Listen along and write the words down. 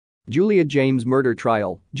Julia James murder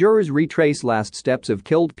trial. Jurors retrace last steps of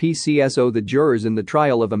killed PCSO. The jurors in the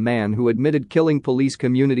trial of a man who admitted killing police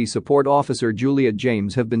community support officer Julia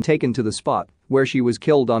James have been taken to the spot where she was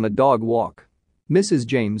killed on a dog walk. Mrs.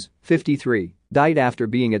 James, 53, died after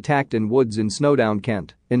being attacked in woods in Snowdown,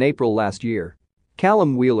 Kent, in April last year.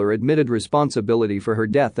 Callum Wheeler admitted responsibility for her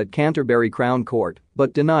death at Canterbury Crown Court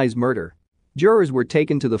but denies murder. Jurors were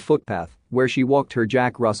taken to the footpath where she walked her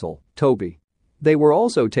Jack Russell, Toby. They were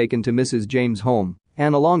also taken to Mrs. James' home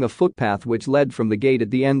and along a footpath which led from the gate at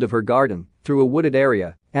the end of her garden, through a wooded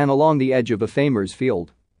area, and along the edge of a farmer's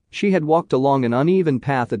field. She had walked along an uneven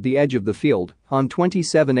path at the edge of the field on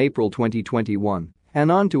 27 April 2021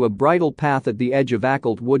 and onto a bridle path at the edge of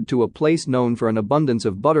Ackholt Wood to a place known for an abundance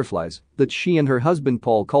of butterflies that she and her husband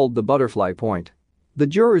Paul called the Butterfly Point. The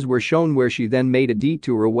jurors were shown where she then made a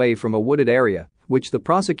detour away from a wooded area, which the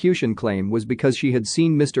prosecution claim was because she had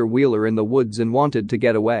seen Mr. Wheeler in the woods and wanted to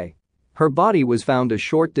get away. Her body was found a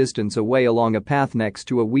short distance away along a path next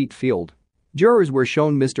to a wheat field. Jurors were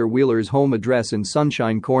shown Mr. Wheeler's home address in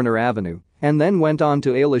Sunshine Corner Avenue and then went on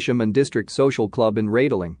to Aylesham and District Social Club in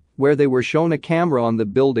Ratling, where they were shown a camera on the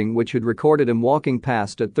building which had recorded him walking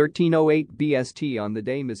past at 13:08 BST on the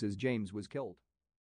day Mrs. James was killed.